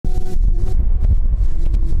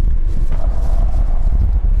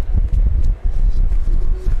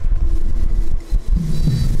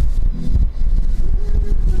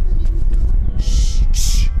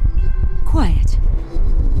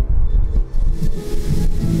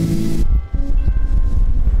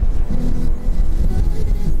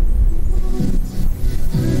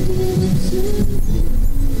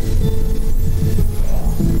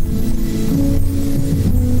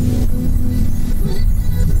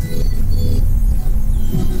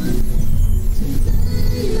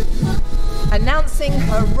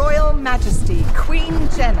Her Royal Majesty, Queen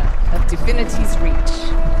Jenna of Divinity's Reach.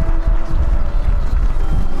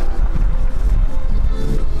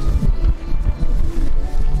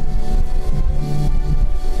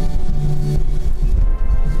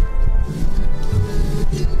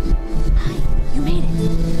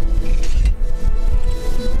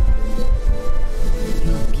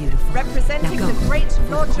 Representing the great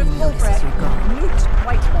Lodge of Holbrecht, Newt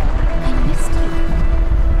Whiteman. I missed you.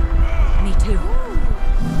 Me too.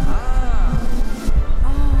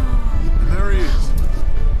 There he is.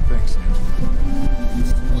 Thanks, Newt.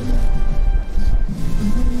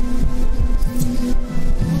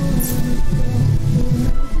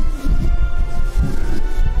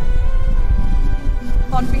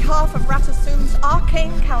 On behalf of Ratasum's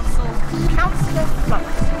Arcane Council, Councillor Flux.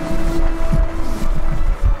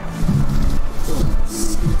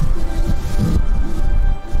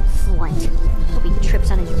 Hope he trips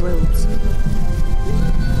on his robes.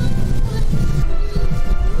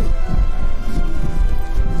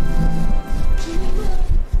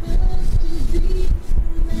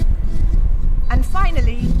 And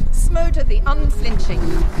finally, Smoda the Unflinching,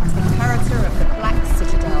 Imperator of the Black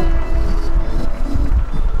Citadel.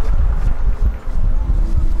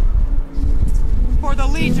 For the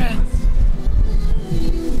legions!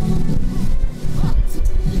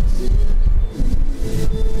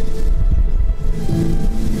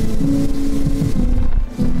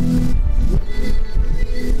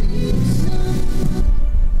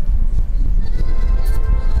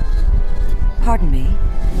 Pardon me.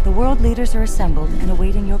 The world leaders are assembled and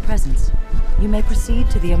awaiting your presence. You may proceed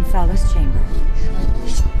to the Omphalos chamber.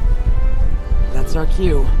 That's our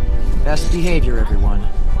cue. Best behavior, everyone.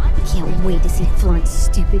 I can't wait to see Florent's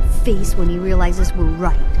stupid face when he realizes we're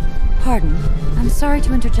right. Pardon, I'm sorry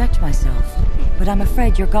to interject myself, but I'm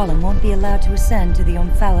afraid your golem won't be allowed to ascend to the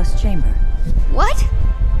Omphalos chamber. What?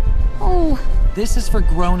 Oh. This is for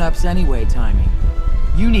grown-ups anyway, Timing.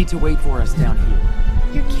 You need to wait for us down here.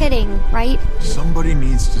 You're kidding, right? Somebody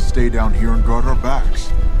needs to stay down here and guard our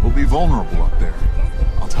backs. We'll be vulnerable up there.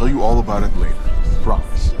 I'll tell you all about it later.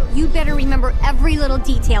 Promise. You better remember every little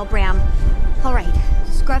detail, Bram. All right,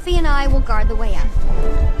 Scruffy and I will guard the way out.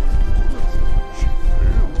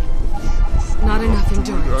 Not enough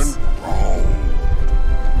endurance.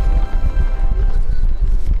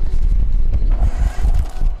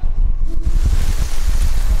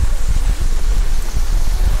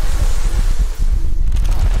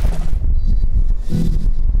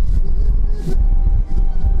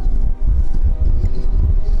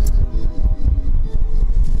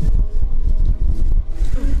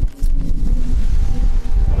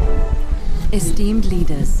 Esteemed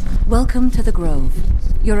leaders, welcome to the Grove.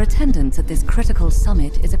 Your attendance at this critical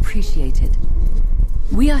summit is appreciated.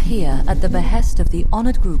 We are here at the behest of the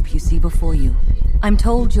honored group you see before you. I'm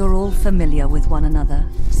told you're all familiar with one another,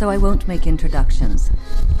 so I won't make introductions.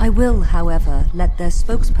 I will, however, let their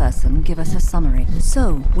spokesperson give us a summary.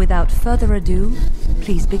 So, without further ado,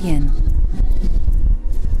 please begin.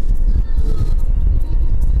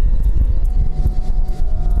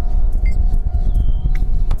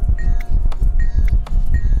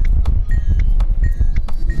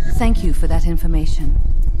 Thank you for that information.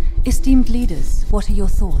 Esteemed leaders, what are your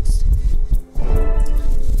thoughts?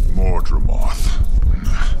 Mordramoth.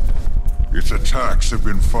 Its attacks have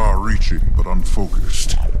been far-reaching but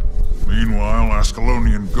unfocused. Meanwhile,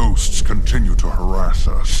 Ascalonian ghosts continue to harass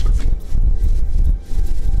us.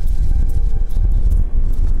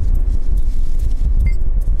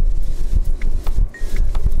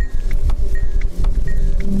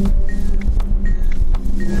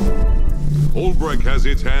 Holbrecht has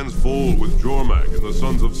its hands full with Jormak and the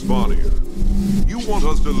Sons of Svanir. You want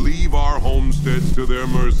us to leave our homesteads to their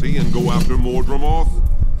mercy and go after Mordramoth?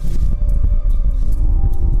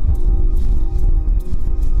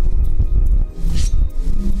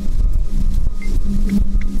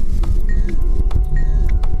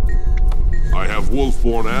 I have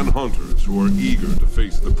Wolfborn and hunters who are eager to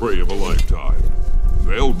face the prey of a lifetime.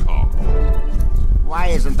 They'll come. Why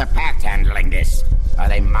isn't the Pact handling this? Are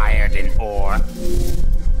they mired in ore?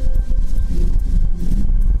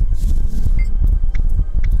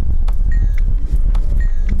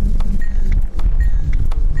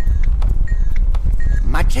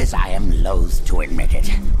 Much as I am loath to admit it,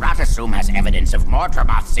 Ratasum has evidence of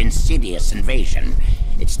Mordramoth's insidious invasion.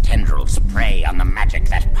 Its tendrils prey on the magic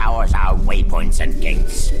that powers our waypoints and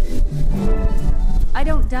gates. I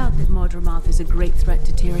don't doubt that Mordramoth is a great threat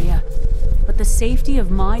to Tyria, but the safety of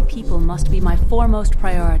my people must be my foremost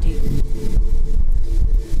priority.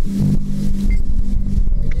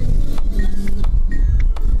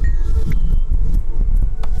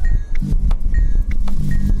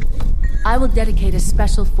 I will dedicate a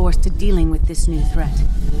special force to dealing with this new threat.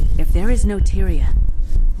 If there is no Tyria,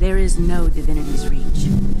 there is no Divinity's Reach.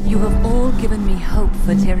 You have all given me hope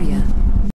for Tyria.